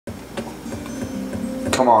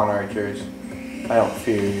Come on, archers. I don't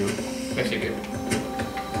fear you. Yes, you do.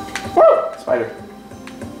 Woo! Spider.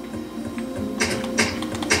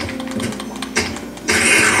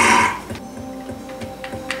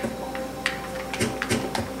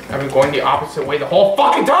 I've been going the opposite way the whole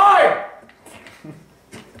fucking time!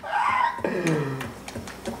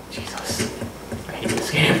 Jesus. I hate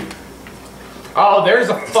this game. Oh, there's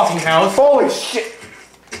a fucking house. Holy shit!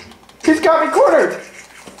 He's got me cornered!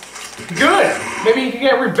 Good! Maybe you can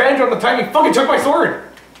get revenge on the time he fucking took my sword!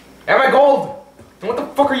 And my gold! And what the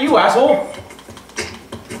fuck are you, asshole?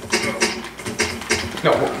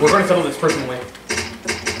 No, we're gonna settle this personally.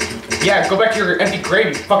 Yeah, go back to your empty grave,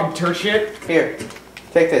 you fucking turd shit. Here,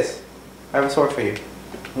 take this. I have a sword for you.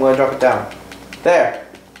 I'm gonna drop it down. There!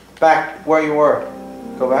 Back where you were.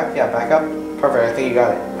 Go back? Yeah, back up. Perfect, I think you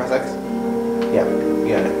got it. Press X. Yeah, you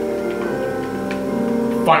got it.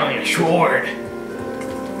 Finally a sword.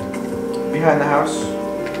 Behind the house.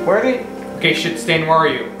 Where are they? Okay, shit, Stan, where are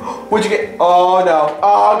you? What'd you get? Oh no.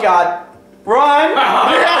 Oh god. Run!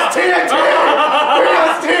 Yes, TNT!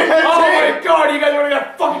 Yes, TNT! Oh my god, you guys are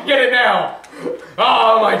gonna fucking get it now!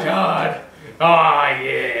 Oh my god. Oh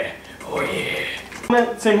yeah. Oh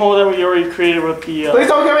yeah. Same hole that we already created with the Please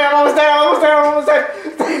don't get me, I'm almost there, I'm almost there, I'm almost there!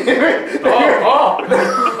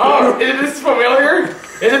 Oh, is this familiar?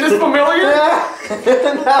 Is it this familiar?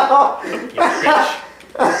 No! You bitch.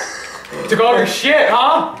 Took all your shit,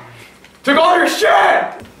 huh? Took all your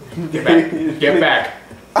shit! Get back. Get back.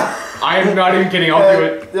 I am not even kidding, I'll do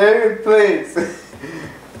it. David, please.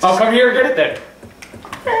 I'll come here and get it then.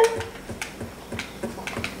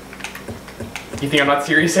 You think I'm not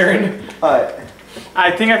serious, Aaron? What?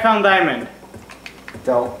 I think I found diamond.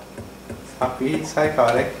 Don't. Stop being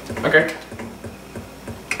psychotic. Okay.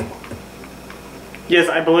 Yes,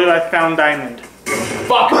 I believe I found diamond.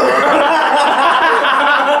 Fuck!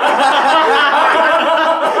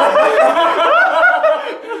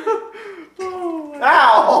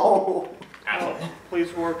 Ow! Ow.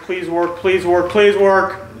 Please work, please work, please work, please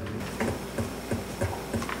work.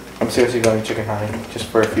 I'm seriously going chicken hunting just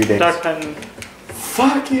for a few days. Duck hunting.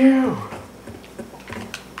 Fuck you!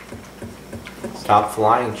 Stop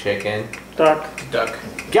flying, chicken. Duck. Duck.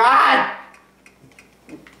 God!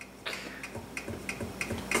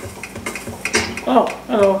 Oh,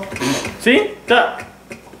 hello. See? Duck.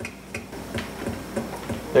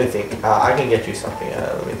 Let me think. I can get you something.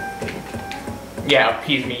 Let me think. Yeah,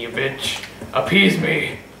 appease me, you bitch. Appease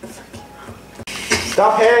me.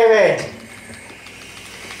 Stop hitting me!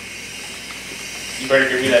 You better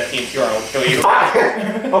give me that TNT or I'll kill you.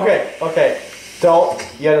 Okay, okay. Don't.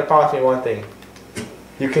 You have to promise me one thing.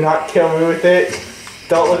 You cannot kill me with it.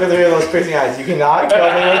 Don't look at me with those piercing eyes. You cannot kill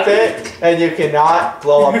me with it, and you cannot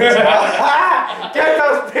blow up this house. Get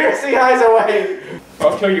those piercing eyes away!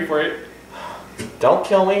 I'll kill you for it. Don't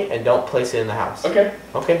kill me, and don't place it in the house. Okay.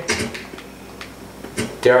 Okay.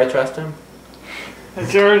 Dare I trust him?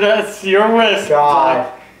 That's your risk.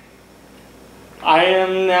 God. I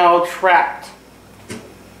am now trapped.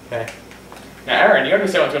 Okay. Now, Aaron, you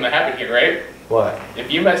understand what's going to happen here, right? What?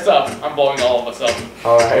 If you mess up, I'm blowing all of us up.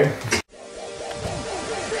 Alright.